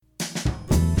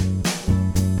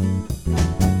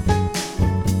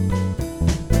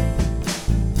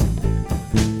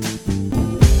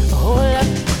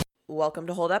Welcome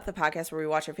to Hold Up, the podcast where we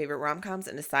watch our favorite rom-coms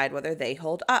and decide whether they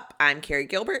hold up. I'm Carrie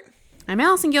Gilbert. I'm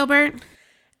Allison Gilbert.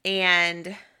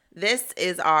 And this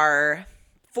is our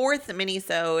fourth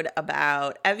mini-sode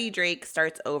about Evie Drake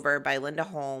Starts Over by Linda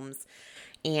Holmes.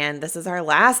 And this is our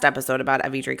last episode about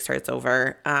Evie Drake Starts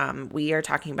Over. We are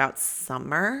talking about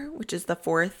Summer, which is the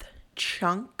fourth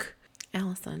chunk.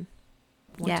 Allison,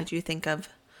 what did you think of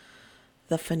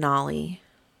the finale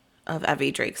of Evie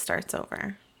Drake Starts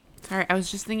Over? Sorry, I was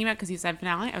just thinking about, because you said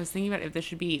finale, I was thinking about if this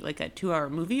should be like a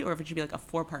 2-hour movie or if it should be like a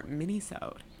 4-part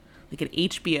mini-sode. Like an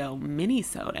HBO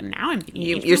mini-sode. And now I'm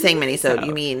thinking You're saying mini-sode.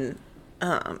 You mean...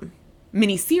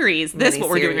 mini-series. This, what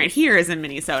we're doing right here, is a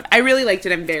mini-sode. I really liked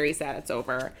it. I'm very sad it's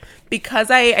over. Because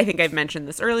I think I've mentioned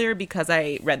this earlier, because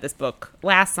I read this book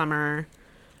last summer,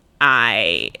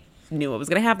 I knew what was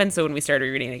going to happen. So when we started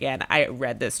reading it again, I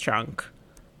read this chunk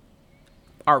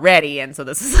already. And so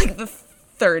this is like the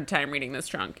third time reading this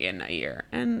chunk in a year,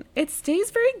 and it stays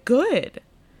very good.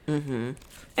 And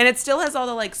it still has all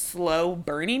the like slow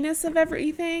burniness of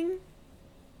everything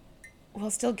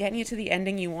while still getting you to the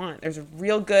ending you want. There's a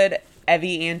real good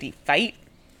Evie Andy fight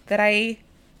that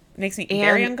makes me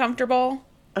very uncomfortable.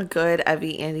 A good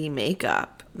Evie Andy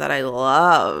makeup that I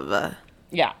love.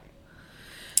 Yeah.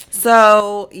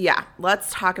 So yeah,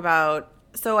 let's talk about.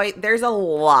 There's a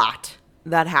lot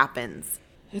that happens.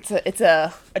 It's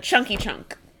a chunky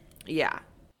chunk. Yeah.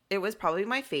 It was probably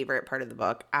my favorite part of the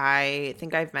book. I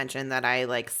think I've mentioned that I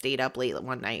like stayed up late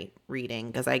one night reading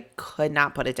because I could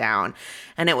not put it down.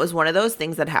 And it was one of those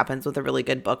things that happens with a really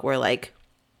good book where like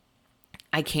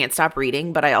I can't stop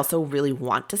reading, but I also really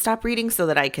want to stop reading so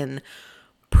that I can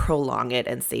prolong it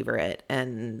and savor it.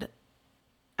 And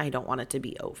I don't want it to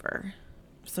be over.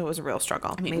 So it was a real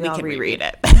struggle. I mean, Maybe we I'll can reread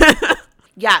it.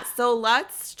 Yeah, so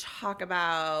let's talk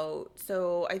about,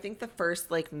 I think the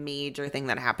first like major thing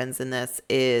that happens in this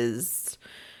is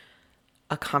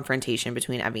a confrontation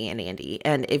between Evie and Andy.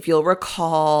 And if you'll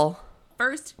recall,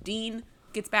 first Dean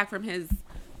gets back from his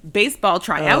baseball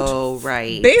tryout. Oh,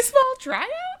 right. Baseball tryout?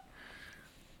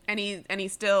 And he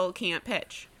still can't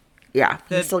pitch. Yeah,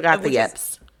 he still got the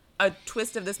yips. A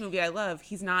twist of this movie I love,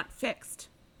 he's not fixed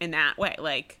in that way.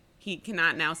 Like, he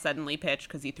cannot now suddenly pitch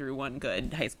because he threw one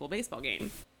good high school baseball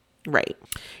game. Right.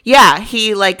 Yeah,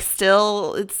 he like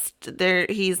still it's there.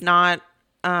 He's not.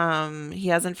 He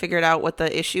hasn't figured out what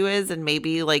the issue is, and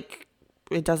maybe like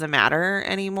it doesn't matter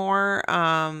anymore.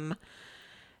 And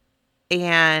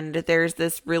there's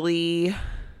this really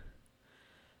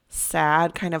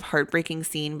sad, kind of heartbreaking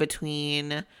scene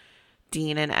between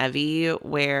Dean and Evie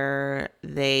where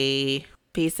they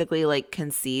basically like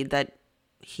concede that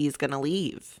he's gonna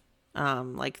leave.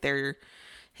 Like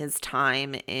his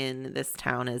time in this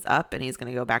town is up and he's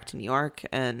going to go back to New York,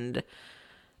 and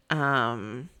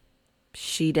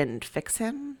she didn't fix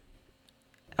him,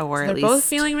 or so at they're least both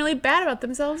feeling really bad about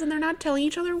themselves and they're not telling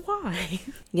each other why.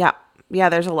 Yeah,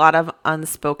 there's a lot of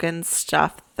unspoken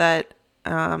stuff that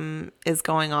is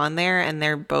going on there, and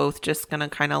they're both just going to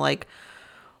kind of like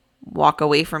walk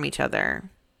away from each other.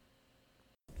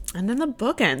 And then the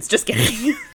book ends. Just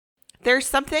kidding. There's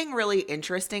something really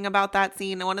interesting about that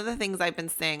scene. One of the things I've been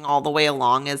saying all the way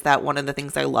along is that one of the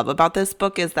things I love about this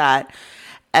book is that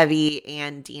Evie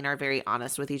and Dean are very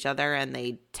honest with each other, and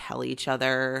they tell each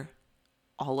other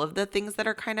all of the things that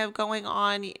are kind of going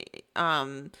on,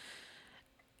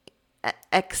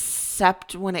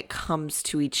 except when it comes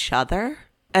to each other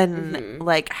and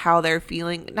like how they're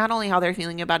feeling, not only how they're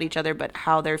feeling about each other, but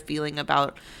how they're feeling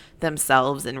about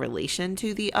themselves in relation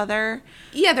to the other.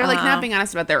 Yeah, they're like not being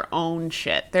honest about their own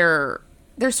shit. They're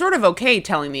sort of okay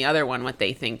telling the other one what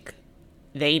they think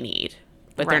they need,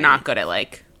 but they're not good at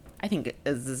like, I think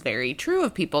this is very true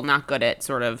of people not good at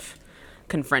sort of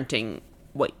confronting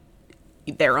what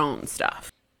their own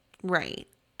stuff. Right.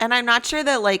 And I'm not sure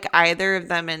that like either of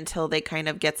them, until they kind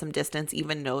of get some distance,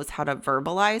 even knows how to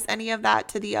verbalize any of that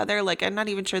to the other. Like, I'm not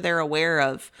even sure they're aware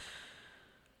of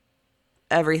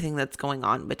everything that's going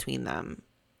on between them.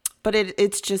 But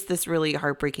it's just this really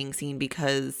heartbreaking scene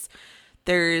because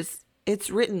it's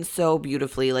written so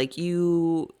beautifully. Like,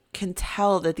 you can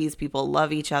tell that these people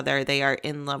love each other. They are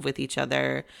in love with each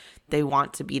other. They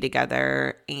want to be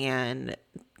together, and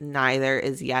neither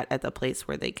is yet at the place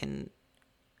where they can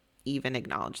even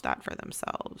acknowledge that for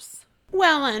themselves.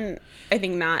 Well, and I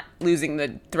think not losing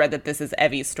the thread that this is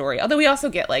Evie's story. Although we also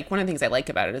get like, one of the things I like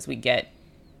about it is we get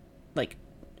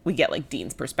like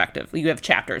Dean's perspective. You have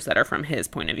chapters that are from his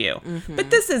point of view.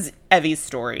 But this is Evie's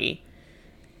story.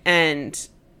 And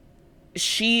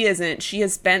she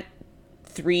has spent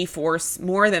 3/4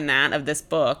 more than that of this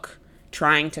book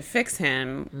trying to fix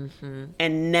him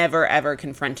and never ever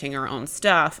confronting her own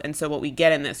stuff. And so what we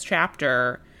get in this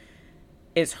chapter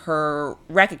is her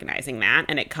recognizing that,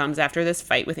 and it comes after this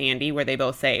fight with Andy where they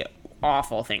both say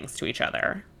awful things to each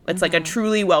other. It's like a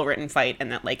truly well-written fight,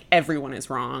 and that like everyone is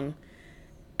wrong,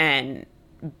 and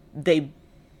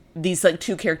these like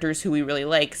two characters who we really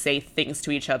like say things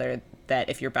to each other that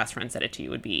if your best friend said it to you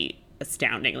would be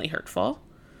astoundingly hurtful.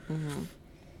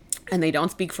 And they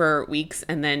don't speak for weeks,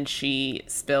 and then she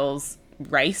spills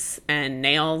rice and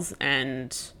nails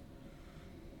and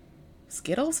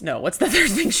Skittles? No, what's the third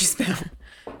thing she spilled?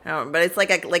 But it's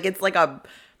like a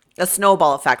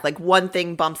snowball effect. Like one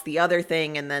thing bumps the other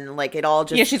thing, and then like it all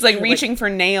just... Yeah, she's like reaching for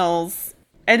nails.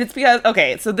 And it's because,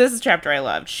 okay, so this is a chapter I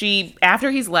loved. She,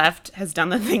 after he's left, has done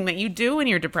the thing that you do when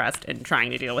you're depressed and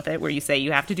trying to deal with it, where you say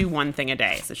you have to do one thing a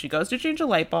day. So she goes to change a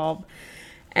light bulb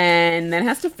and then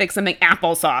has to fix something.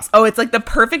 Applesauce. Oh, it's like the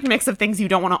perfect mix of things you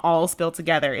don't want to all spill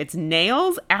together. It's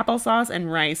nails, applesauce,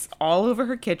 and rice all over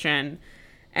her kitchen.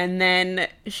 And then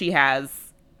she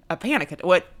has a panic attack.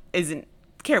 What isn't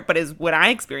care, but is when I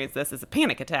experienced this is a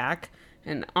panic attack.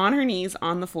 And on her knees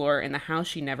on the floor in the house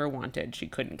she never wanted, she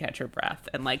couldn't catch her breath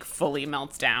and like fully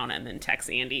melts down and then texts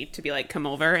Andy to be like, come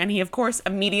over. And he, of course,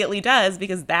 immediately does,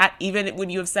 because that, even when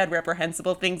you have said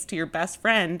reprehensible things to your best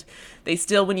friend, they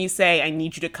still, when you say, I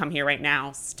need you to come here right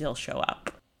now, still show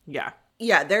up. Yeah.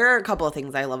 Yeah, there are a couple of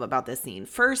things I love about this scene.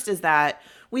 First is that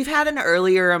we've had an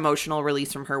earlier emotional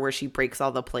release from her where she breaks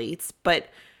all the plates, but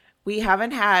we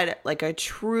haven't had like a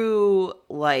true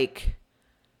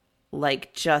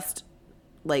just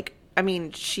like, I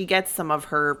mean, she gets some of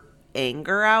her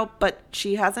anger out, but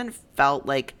she hasn't felt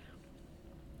like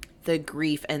the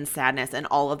grief and sadness and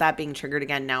all of that being triggered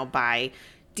again now by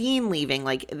Dean leaving.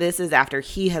 Like, this is after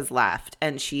he has left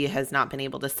and she has not been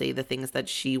able to say the things that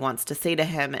she wants to say to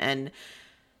him. And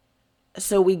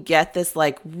so we get this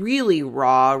like really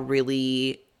raw,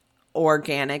 really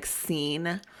organic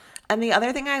scene. And the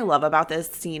other thing I love about this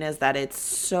scene is that it's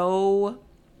so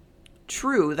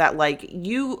true that like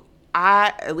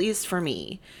at least for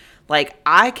me, like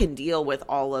I can deal with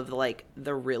all of like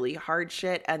the really hard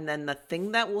shit. And then the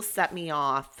thing that will set me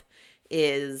off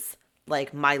is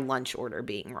like my lunch order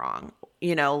being wrong,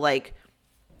 you know, like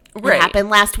what happened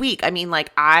last week. I mean,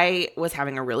 like I was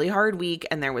having a really hard week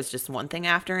and there was just one thing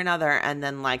after another. And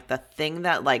then like the thing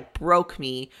that like broke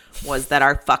me was that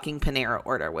our fucking Panera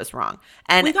order was wrong.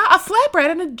 And we got a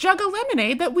flatbread and a jug of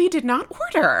lemonade that we did not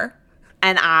order.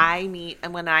 And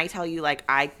when I tell you, like,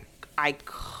 I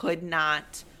could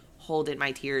not hold in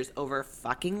my tears over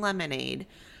fucking lemonade.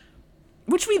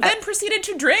 Which we then proceeded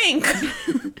to drink.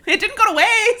 It didn't go to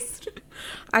waste.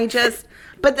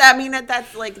 But I mean,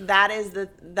 that's like, that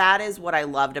is what I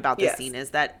loved about this scene,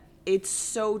 is that it's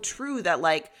so true that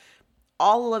like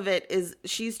all of it is,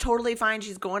 she's totally fine.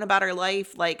 She's going about her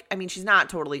life. Like, I mean, she's not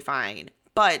totally fine,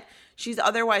 but she's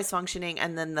otherwise functioning.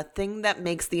 And then the thing that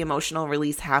makes the emotional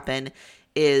release happen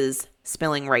is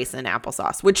spilling rice and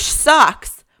applesauce, which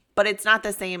sucks, but it's not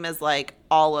the same as like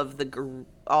all of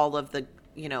the,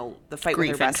 you know, the fight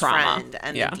grief with her best friend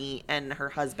and yeah. the Dean and her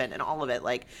husband and all of it.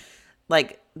 Like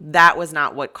that was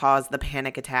not what caused the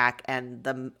panic attack and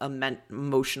the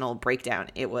emotional breakdown.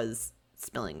 It was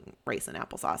spilling rice and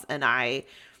applesauce. And I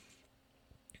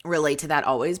relate to that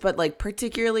always, but like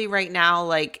particularly right now,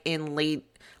 like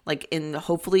in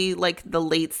hopefully like the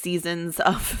late seasons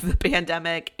of the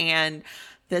pandemic and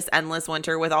this endless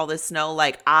winter with all this snow,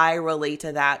 like I relate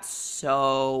to that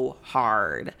so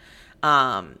hard.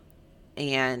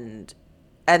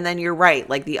 And then you're right.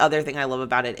 Like the other thing I love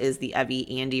about it is the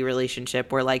Evie-Andy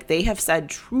relationship where like they have said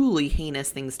truly heinous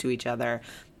things to each other,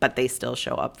 but they still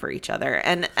show up for each other.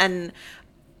 And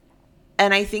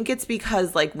I think it's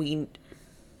because like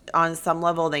on some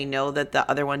level, they know that the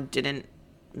other one didn't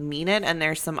mean it and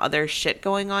there's some other shit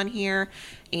going on here.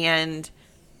 And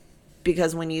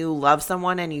because when you love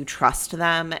someone and you trust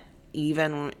them,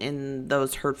 even in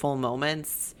those hurtful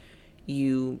moments,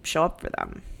 you show up for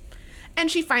them. And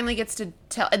she finally gets to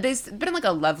tell. There's been like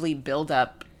a lovely build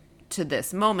up to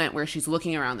this moment where she's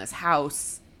looking around this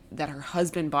house that her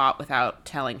husband bought without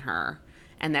telling her,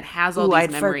 and that has all these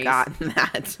memories. I'd forgotten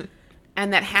that.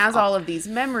 And that has all of these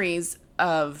memories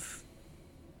of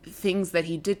things that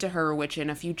he did to her, which in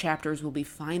a few chapters will be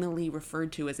finally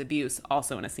referred to as abuse.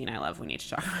 Also in a scene I love we need to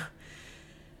talk about.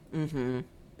 Mm-hmm.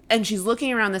 And she's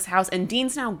looking around this house, and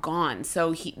Dean's now gone,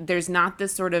 so there's not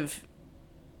this sort of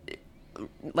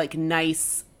like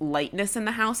nice lightness in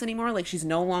the house anymore. Like she's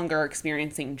no longer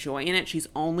experiencing joy in it. She's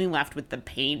only left with the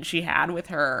pain she had with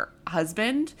her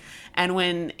husband. And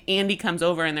when Andy comes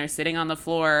over and they're sitting on the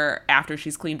floor after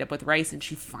she's cleaned up with rice, and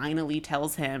she finally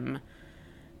tells him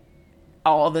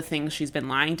all the things she's been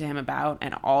lying to him about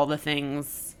and all the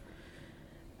things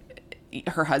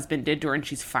her husband did to her, and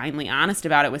she's finally honest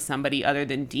about it with somebody other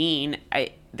than Dean.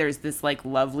 There's this like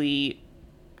lovely,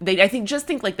 I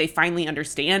think like they finally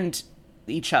understand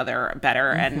each other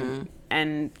better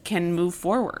and can move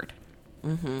forward.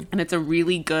 And it's a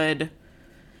really good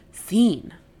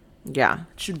scene. Yeah.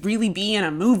 It should really be in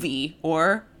a movie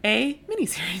or a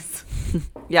miniseries.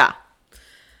 Yeah.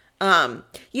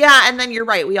 Yeah, and then you're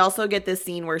right. We also get this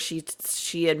scene where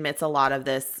she admits a lot of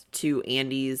this to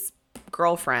Andy's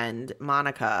girlfriend,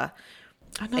 Monica.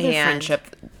 Another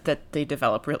friendship that they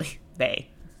develop that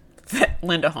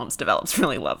Linda Holmes develops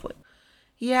really lovely.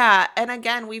 Yeah, and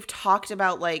again, we've talked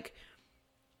about like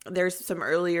there's some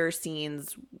earlier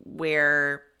scenes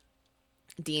where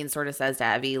Dean sort of says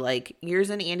to Evie, like, yours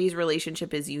and Andy's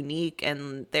relationship is unique,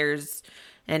 and there's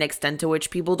an extent to which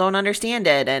people don't understand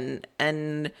it,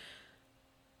 and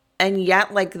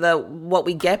yet like what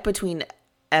we get between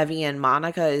Evie and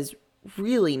Monica is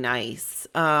really nice.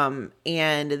 And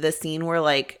the scene where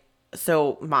like,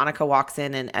 so Monica walks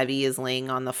in and Evie is laying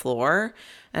on the floor,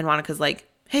 and Monica's like,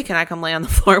 hey, can I come lay on the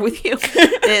floor with you?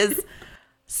 is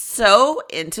so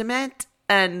intimate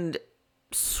and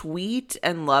sweet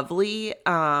and lovely.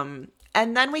 And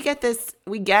then we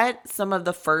get some of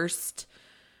the first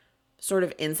sort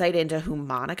of insight into who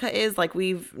Monica is. Like,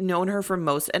 we've known her for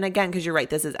most, and again, because you're right,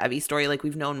 this is Evie's story. Like,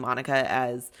 we've known Monica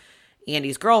as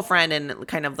Andy's girlfriend and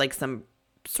kind of like some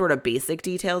sort of basic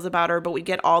details about her, but we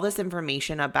get all this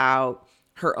information about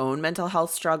her own mental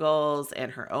health struggles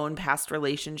and her own past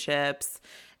relationships.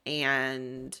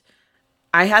 And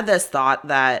I had this thought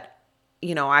that,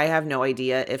 you know, I have no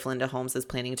idea if Linda Holmes is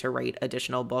planning to write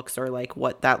additional books or like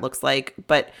what that looks like,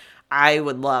 but I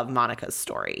would love Monica's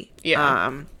story.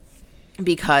 Yeah.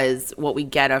 Because what we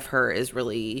get of her is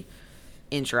really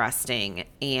interesting.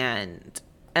 And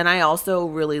I also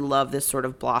really love this sort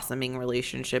of blossoming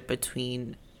relationship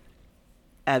between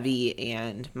Evie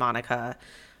and Monica.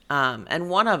 And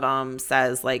one of them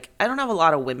says, like, I don't have a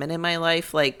lot of women in my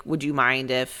life. Like, would you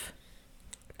mind if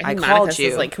I called you?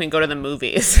 Says, like, can we go to the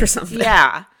movies or something?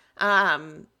 Yeah.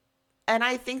 And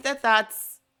I think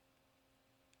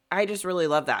I just really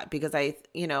love that because I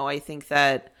think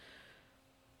that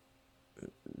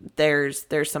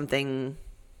there's something,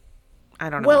 I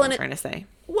don't know what I'm trying to say.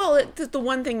 Well, the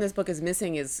one thing this book is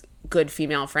missing is good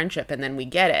female friendship, and then we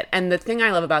get it. And the thing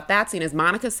I love about that scene is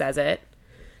Monica says it,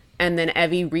 and then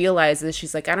Evie realizes,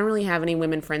 she's like, I don't really have any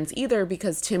women friends either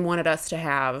because Tim wanted us to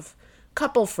have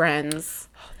couple friends.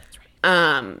 Oh, that's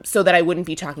right. So that I wouldn't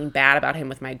be talking bad about him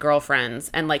with my girlfriends.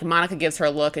 And like Monica gives her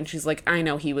a look, and she's like, I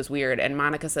know he was weird. And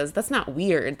Monica says, that's not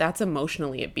weird. That's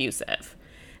emotionally abusive.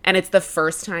 And it's the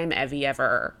first time Evie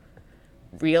ever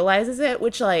realizes it,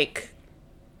 which, like,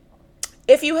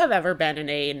 if you have ever been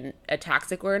in a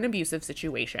toxic or an abusive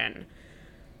situation,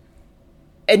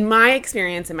 in my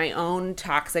experience, in my own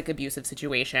toxic abusive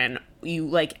situation, you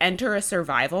like enter a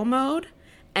survival mode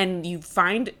and you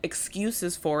find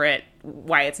excuses for it,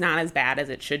 why it's not as bad as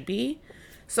it should be.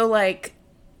 So like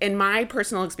in my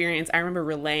personal experience, I remember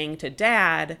relaying to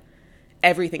Dad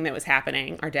everything that was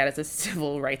happening. Our dad is a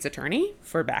civil rights attorney,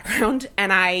 for background.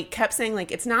 And I kept saying,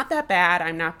 like, it's not that bad.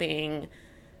 I'm not being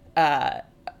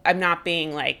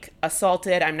like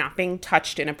assaulted. I'm not being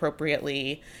touched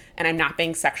inappropriately. And I'm not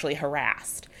being sexually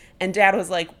harassed. And Dad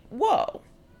was like, whoa.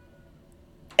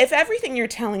 If everything you're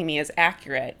telling me is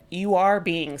accurate, you are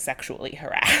being sexually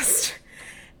harassed.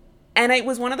 And it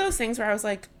was one of those things where I was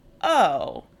like,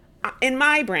 oh, in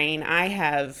my brain, I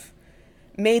have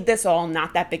made this all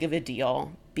not that big of a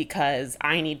deal because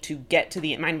I need to get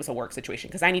to mine was a work situation,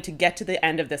 because I need to get to the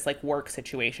end of this like work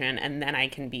situation and then I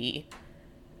can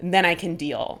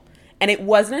deal. And it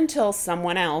wasn't until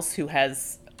someone else who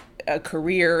has a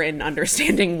career in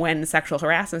understanding when sexual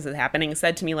harassment is happening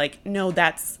said to me, like, no,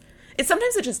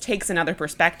 sometimes it just takes another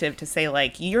perspective to say,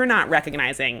 like, you're not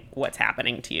recognizing what's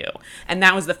happening to you. And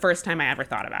that was the first time I ever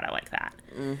thought about it like that.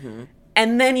 Mm-hmm.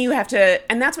 And then you have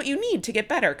to, and that's what you need to get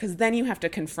better, because then you have to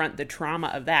confront the trauma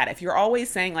of that. If you're always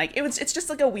saying, like, it's just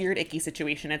like a weird, icky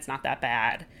situation, it's not that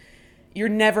bad, you're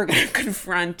never going to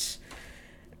confront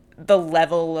the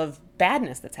level of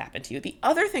badness that's happened to you. The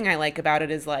other thing I like about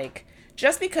it is, like,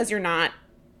 just because you're not,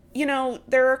 you know,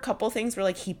 there are a couple things where,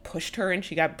 like, he pushed her and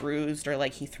she got bruised, or,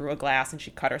 like, he threw a glass and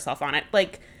she cut herself on it.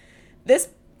 Like,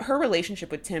 her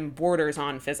relationship with Tim borders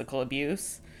on physical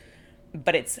abuse,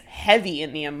 but it's heavy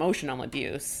in the emotional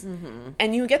abuse. Mm-hmm.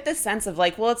 And you get this sense of,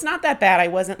 like, well, it's not that bad. I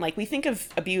wasn't, like, we think of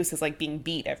abuse as, like, being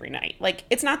beat every night. Like,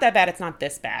 it's not that bad. It's not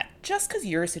this bad. Just because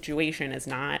your situation is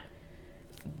not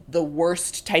the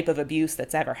worst type of abuse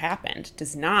that's ever happened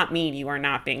does not mean you are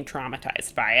not being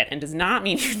traumatized by it, and does not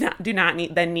mean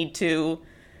you need to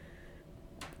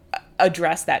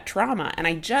address that trauma. And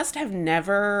I just have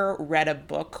never read a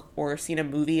book or seen a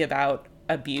movie about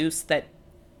abuse that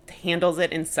handles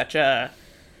it in such a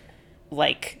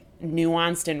like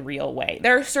nuanced and real way.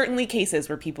 There are certainly cases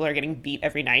where people are getting beat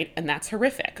every night, and that's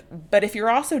horrific. But if you're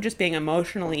also just being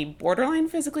emotionally borderline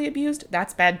physically abused,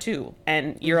 that's bad too.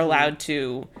 And you're allowed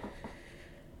to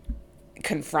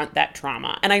confront that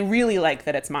trauma. And I really like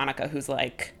that it's Monica who's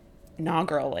like, nah,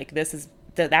 girl, like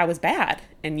that was bad,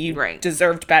 and you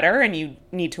deserved better, and you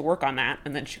need to work on that.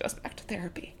 And then she goes back to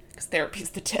therapy because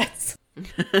therapy's the tits.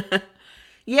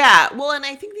 Yeah. Well, and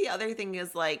I think the other thing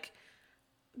is like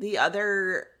the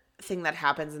other thing that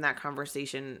happens in that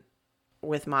conversation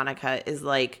with Monica is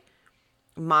like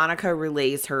Monica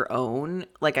relays her own,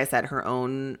 like I said, her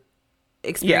own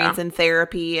experience in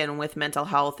therapy and with mental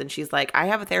health. And she's like, I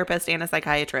have a therapist and a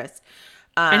psychiatrist.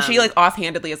 And she like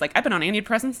offhandedly is like, I've been on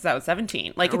antidepressants since I was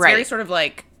 17. Like it's very sort of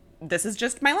like, this is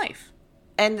just my life.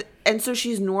 And so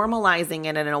she's normalizing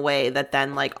it in a way that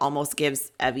then like almost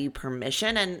gives Evie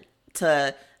permission and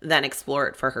to then explore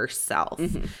it for herself.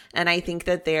 Mm-hmm. And I think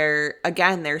that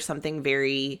there's something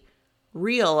very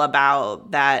real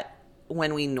about that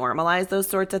when we normalize those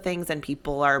sorts of things and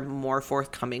people are more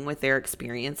forthcoming with their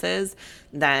experiences,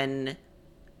 then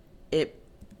it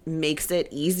makes it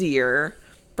easier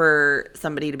for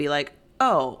somebody to be like,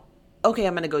 oh, okay,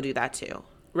 I'm going to go do that too.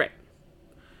 Right.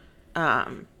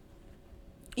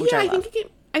 Which I think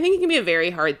it can be a very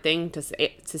hard thing to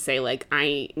say like,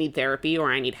 I need therapy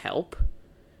or I need help.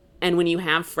 And when you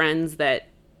have friends that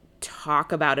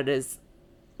talk about it as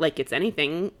like it's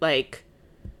anything, like,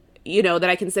 you know, that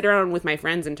I can sit around with my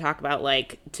friends and talk about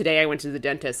like, today I went to the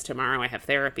dentist, tomorrow I have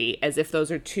therapy, as if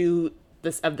those are two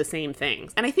of the same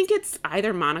things. And I think it's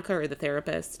either Monica or the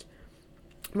therapist.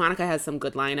 Monica has some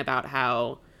good line about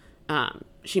how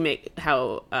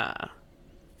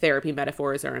therapy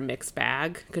metaphors are a mixed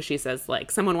bag, because she says like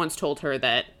someone once told her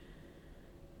that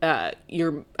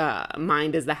your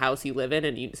mind is the house you live in,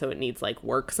 and so it needs like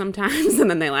work sometimes. And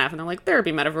then they laugh and they're like,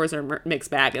 therapy metaphors are a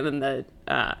mixed bag. And then the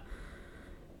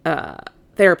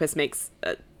therapist makes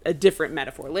a different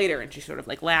metaphor later, and she sort of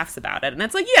like laughs about it. And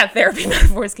it's like, yeah, therapy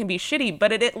metaphors can be shitty,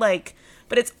 but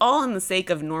but it's all in the sake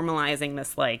of normalizing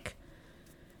this, like,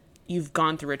 you've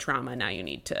gone through a trauma, now you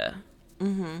need to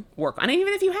work on it.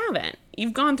 Even if you haven't,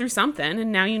 you've gone through something,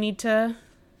 and now you need to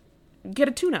get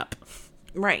a tune-up.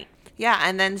 Right. Yeah,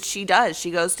 and then she does. She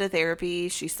goes to therapy.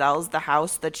 She sells the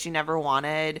house that she never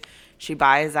wanted. She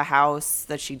buys a house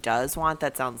that she does want.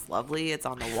 That sounds lovely. It's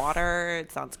on the water.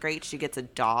 It sounds great. She gets a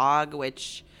dog,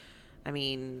 which, I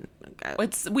mean,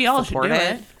 we all should do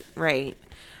it. Right.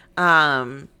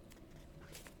 And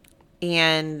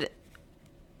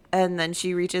then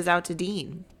she reaches out to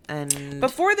Dean. And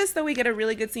before this, though, we get a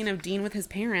really good scene of Dean with his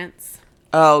parents.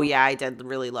 Oh, yeah, I did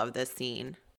really love this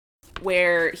scene.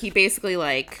 Where he basically,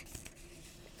 like,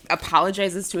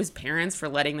 apologizes to his parents for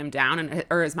letting them down,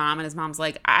 or his mom, and his mom's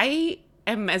like, I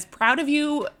am as proud of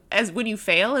you as when you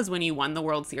fail as when you won the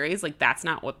World Series. Like, that's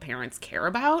not what parents care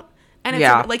about. And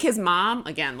it's like his mom,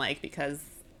 again, like, because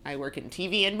I work in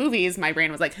TV and movies, my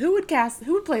brain was like, who would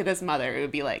play this mother? It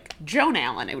would be like Joan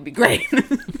Allen. It would be great.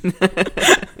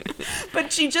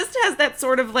 But she just has that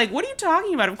sort of like, what are you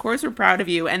talking about? Of course we're proud of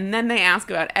you. And then they ask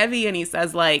about Evie, and he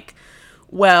says like,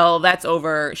 well, that's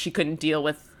over. She couldn't deal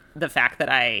with the fact that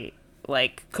I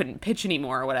like couldn't pitch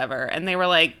anymore or whatever. And they were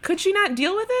like, could she not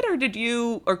deal with it,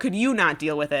 or could you not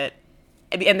deal with it?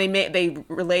 And they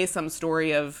relay some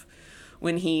story of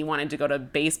when he wanted to go to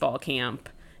baseball camp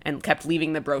and kept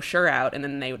leaving the brochure out, and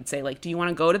then they would say like, do you want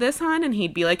to go to this, hon? And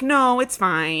he'd be like, no, it's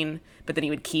fine. But then he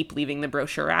would keep leaving the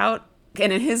brochure out.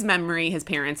 And in his memory, his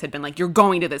parents had been like, you're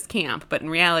going to this camp. But in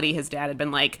reality, his dad had been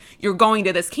like, you're going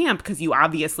to this camp because you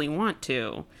obviously want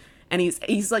to. And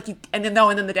he's like, and then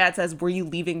the dad says, were you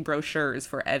leaving brochures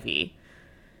for Evie?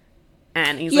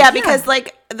 And he's like, because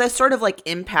like the sort of like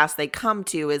impasse they come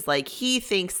to is like, he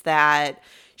thinks that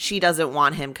she doesn't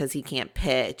want him because he can't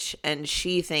pitch. And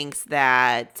she thinks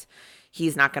that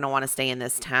he's not going to want to stay in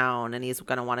this town, and he's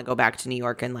going to want to go back to New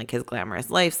York and like his glamorous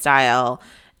lifestyle.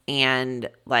 And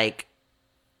like,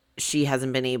 she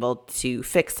hasn't been able to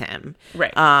fix him.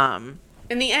 Right.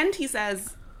 In the end, he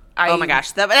says, oh my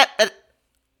gosh.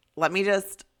 Let me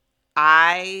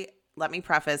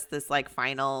preface this like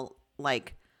final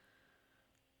like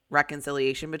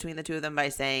reconciliation between the two of them by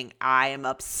saying I am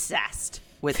obsessed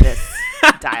with this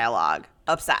dialogue.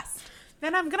 Obsessed.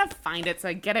 Then I'm going to find it so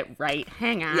I get it right.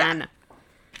 Hang on. Yeah.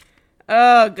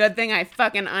 Oh, good thing I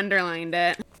fucking underlined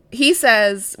it. he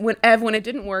says, when it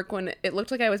didn't work, when it looked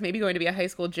like I was maybe going to be a high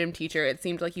school gym teacher, it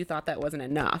seemed like you thought that wasn't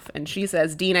enough. And she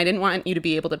says, Dean, I didn't want you to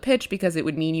be able to pitch because it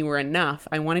would mean you were enough.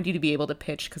 I wanted you to be able to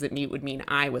pitch because it would mean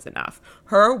I was enough.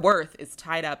 Her worth is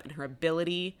tied up in her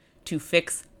ability to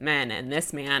fix men, and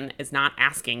this man is not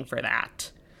asking for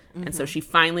that. Mm-hmm. And so she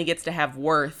finally gets to have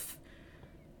worth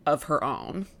of her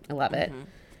own. I love it.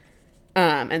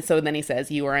 And so then he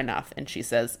says, you are enough. And she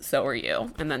says, so are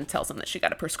you. And then tells him that she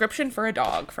got a prescription for a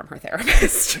dog from her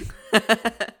therapist.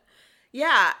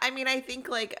 Yeah. I mean, I think,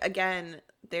 like, again,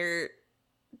 the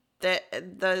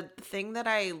thing that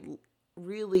I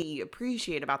really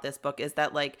appreciate about this book is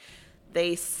that, like,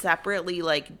 they separately,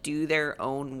 like, do their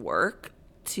own work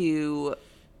to,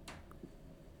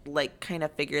 like, kind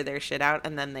of figure their shit out,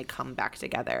 and then they come back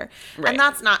together. Right. And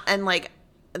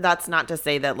that's not to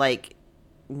say that, like,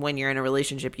 when you're in a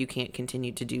relationship, you can't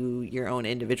continue to do your own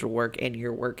individual work and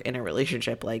your work in a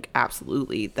relationship. Like,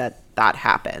 absolutely, that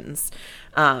happens.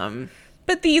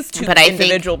 But these two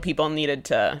individual people needed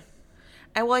to.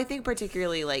 I think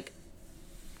particularly, like,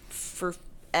 for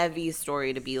Evie's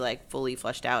story to be, like, fully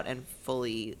fleshed out and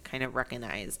fully kind of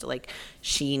recognized, like,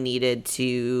 she needed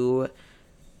to,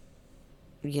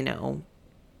 you know,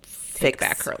 take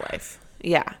back her life.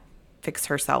 Yeah. Fix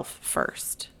herself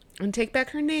first. And take back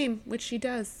her name, which she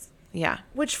does. Yeah.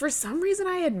 Which for some reason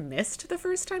I had missed the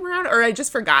first time around, or I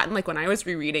just forgotten, like, when I was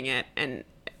rereading it, and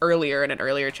earlier in an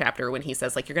earlier chapter when he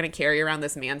says, like, you're going to carry around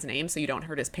this man's name so you don't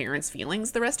hurt his parents'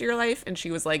 feelings the rest of your life. And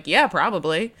she was like, yeah,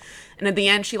 probably. And at the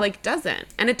end, she, like, doesn't.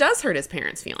 And it does hurt his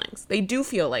parents' feelings. They do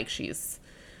feel like she's,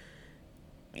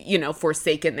 you know,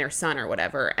 forsaken their son or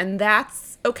whatever. And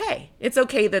that's okay. It's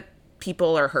okay that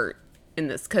people are hurt in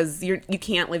this, because you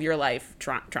can't live your life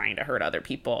trying to hurt other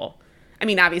people. I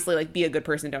mean, obviously, like, be a good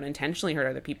person, don't intentionally hurt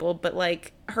other people, but,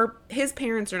 like, his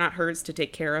parents are not hers to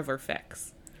take care of or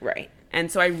fix. Right.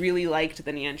 And so I really liked that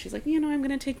in the end, she's like, you know, I'm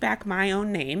going to take back my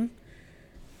own name,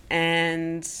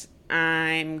 and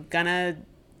I'm going to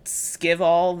give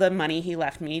all the money he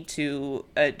left me to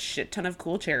a shit ton of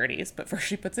cool charities. But first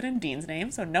she puts it in Dean's name,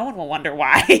 so no one will wonder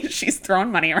why she's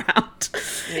throwing money around.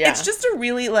 Yeah. It's just a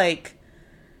really, like,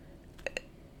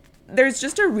 there's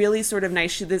just a really sort of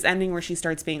nice, this ending where she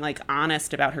starts being, like,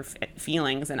 honest about her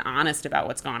feelings and honest about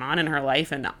what's going on in her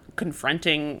life and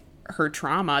confronting her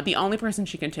trauma. The only person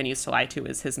she continues to lie to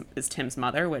is Tim's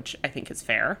mother, which I think is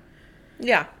fair.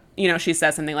 Yeah. You know, she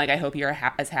says something like, I hope you're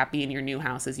as happy in your new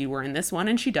house as you were in this one.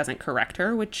 And she doesn't correct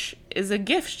her, which is a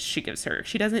gift she gives her.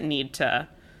 She doesn't need to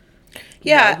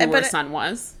know who her son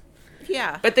was.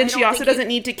 Yeah. But then she also doesn't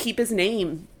need to keep his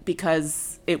name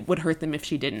because it would hurt them if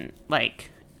she didn't.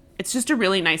 Like, it's just a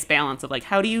really nice balance of, like,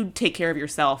 how do you take care of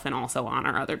yourself and also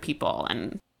honor other people?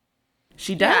 And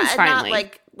she does, and finally.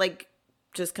 Not, like,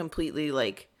 just completely,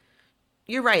 like,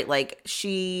 you're right. Like,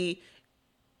 she,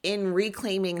 in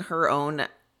reclaiming her own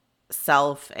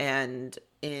self and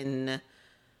in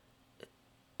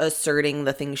asserting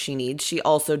the things she needs, she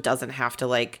also doesn't have to,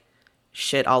 like,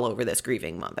 shit all over this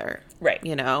grieving mother. Right.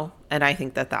 You know? And I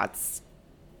think that that's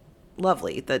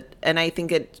lovely. And I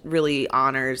think it really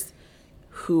honors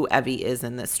who Evie is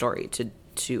in this story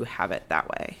to have it that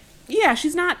way. Yeah,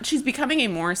 she's becoming a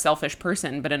more selfish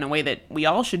person, but in a way that we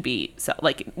all should be,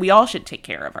 like, we all should take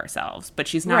care of ourselves, but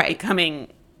she's not becoming,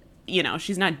 you know,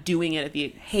 she's not doing it at the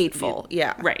hateful.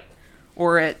 Yeah. Right.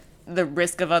 Or at the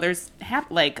risk of others,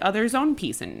 others' own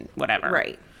peace and whatever.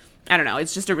 Right. I don't know.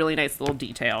 It's just a really nice little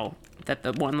detail that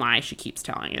the one lie she keeps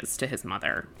telling is to his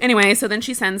mother. Anyway, so then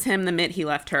she sends him the mitt he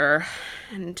left her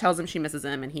and tells him she misses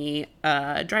him, and he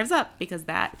drives up because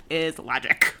that is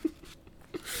logic.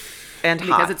 And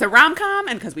because it's a rom-com,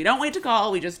 and because we don't wait to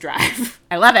call, we just drive.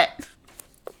 I love it.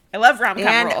 I love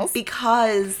rom-com rules.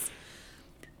 Because,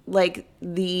 like,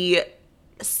 the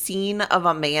scene of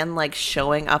a man, like,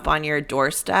 showing up on your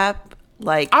doorstep,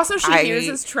 like, also she hears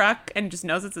his truck and just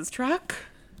knows it's his truck.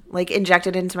 Like,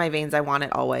 injected into my veins. I want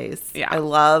it always. Yeah. I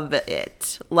love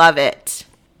it. Love it.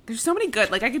 There's so many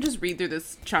good, like, I could just read through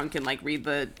this chunk and, like, read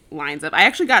the lines up. I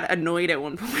actually got annoyed at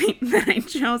one point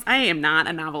that I am not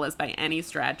a novelist by any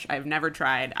stretch. I've never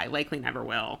tried. I likely never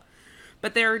will.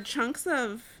 But there are chunks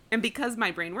of, and because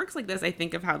my brain works like this, I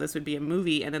think of how this would be a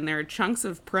movie, and then there are chunks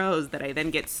of prose that I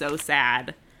then get so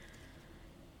sad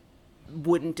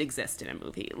wouldn't exist in a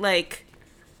movie. Like,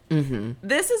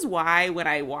 this is why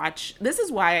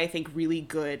I think really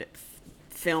good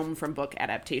film from book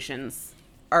adaptations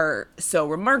are so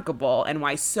remarkable, and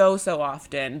why so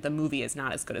often the movie is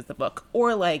not as good as the book.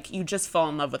 Or, like, you just fall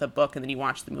in love with a book and then you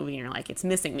watch the movie and you're like, it's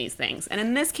missing these things. And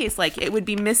in this case, like, it would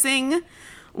be missing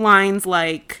lines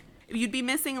like, You'd be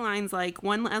missing lines like,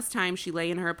 one last time she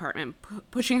lay in her apartment,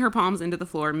 pushing her palms into the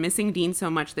floor, missing Dean so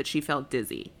much that she felt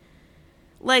dizzy.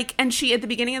 Like, and she, at the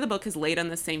beginning of the book, has laid on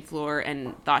the same floor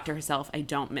and thought to herself, I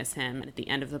don't miss him. And at the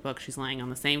end of the book, she's laying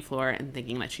on the same floor and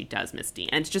thinking that she does miss Dean.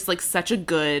 And it's just, like, such a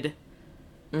good...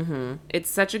 Mm-hmm. It's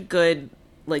such a good,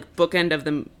 like, bookend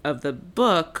of the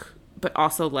book, but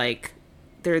also, like,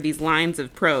 there are these lines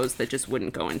of prose that just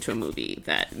wouldn't go into a movie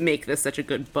that make this such a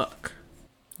good book.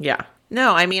 Yeah.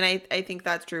 No, I mean, I think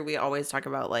that's true. We always talk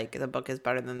about, like, the book is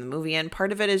better than the movie. And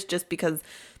part of it is just because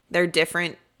they're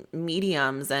different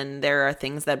mediums and there are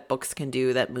things that books can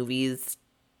do that movies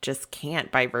just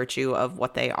can't by virtue of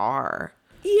what they are.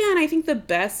 Yeah, and I think the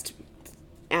best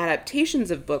adaptations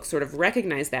of books sort of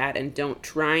recognize that and don't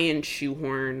try and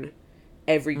shoehorn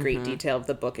every great detail of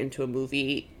the book into a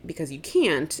movie because you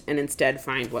can't, and instead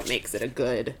find what would make it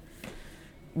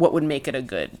a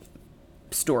good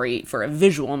story for a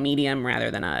visual medium rather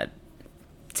than a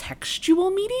textual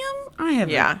medium. I have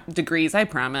degrees, I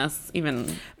promise.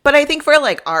 But I think for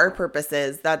like our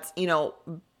purposes, that's, you know,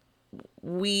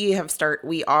 we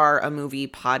are a movie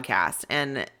podcast,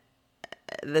 and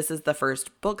this is the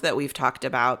first book that we've talked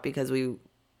about because we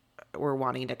were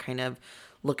wanting to kind of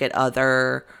look at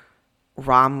other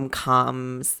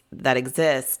rom-coms that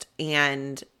exist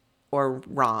or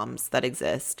roms that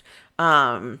exist.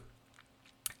 And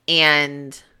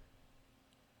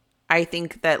I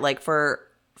think that like for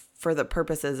the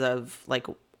purposes of like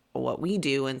what we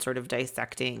do and sort of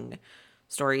dissecting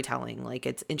storytelling, like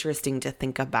it's interesting to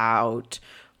think about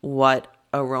what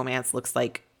a romance looks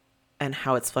like and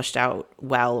how it's fleshed out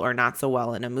well or not so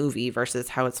well in a movie versus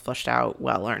how it's fleshed out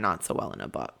well or not so well in a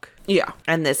book. Yeah.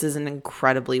 And this is an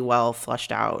incredibly well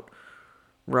fleshed out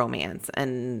romance.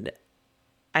 And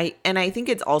I think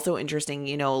it's also interesting,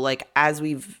 you know, like as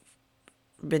we've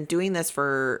been doing this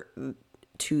for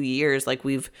 2 years, like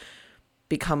we've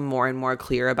become more and more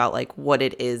clear about like what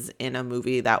it is in a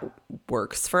movie that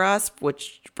works for us,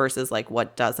 which versus like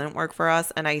what doesn't work for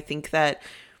us. And I think that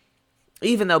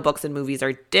even though books and movies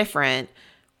are different,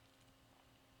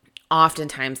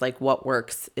 oftentimes like what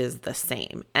works is the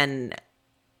same. And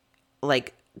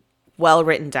like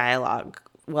well-written dialogue,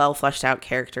 well fleshed out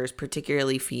characters,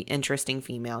 particularly interesting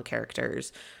female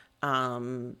characters,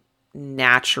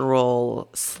 natural,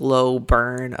 slow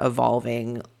burn,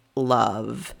 evolving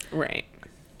love. Right.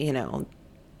 You know,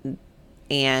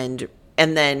 and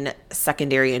then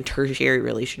secondary and tertiary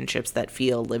relationships that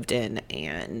feel lived in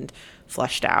and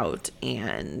fleshed out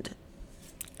and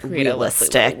create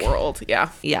realistic a world. Yeah.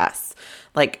 Yes.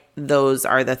 Like those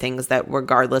are the things that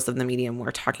regardless of the medium we're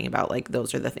talking about, like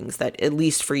those are the things that at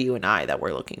least for you and I that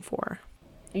we're looking for.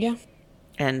 Yeah.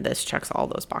 And this checks all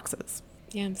those boxes.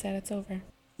 Yeah, I'm sad it's over.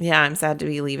 Yeah, I'm sad to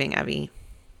be leaving Evie.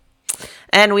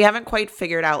 And we haven't quite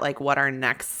figured out like what our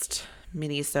next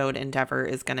mini-sode endeavor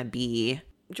is going to be.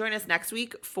 Join us next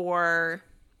week for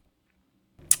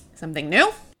something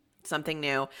new.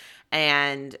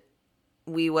 And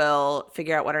we will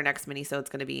figure out what our next mini-sode is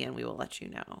going to be, and we will let you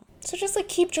know. So just like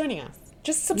keep joining us.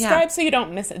 Just subscribe so you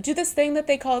don't miss it. Do this thing that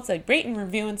they call, it's like rate and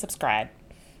review and subscribe.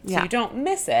 So you don't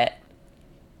miss it.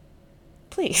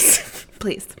 Please.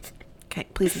 Please. Okay.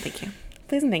 Please and thank you.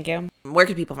 Please and thank you. Where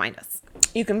can people find us?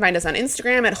 You can find us on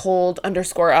Instagram at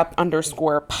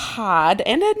hold_up_pod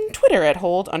and on Twitter at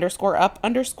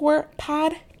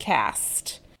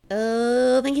hold_up_podcast.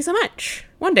 Thank you so much.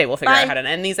 One day we'll figure out how to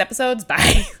end these episodes.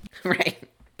 Bye. Right.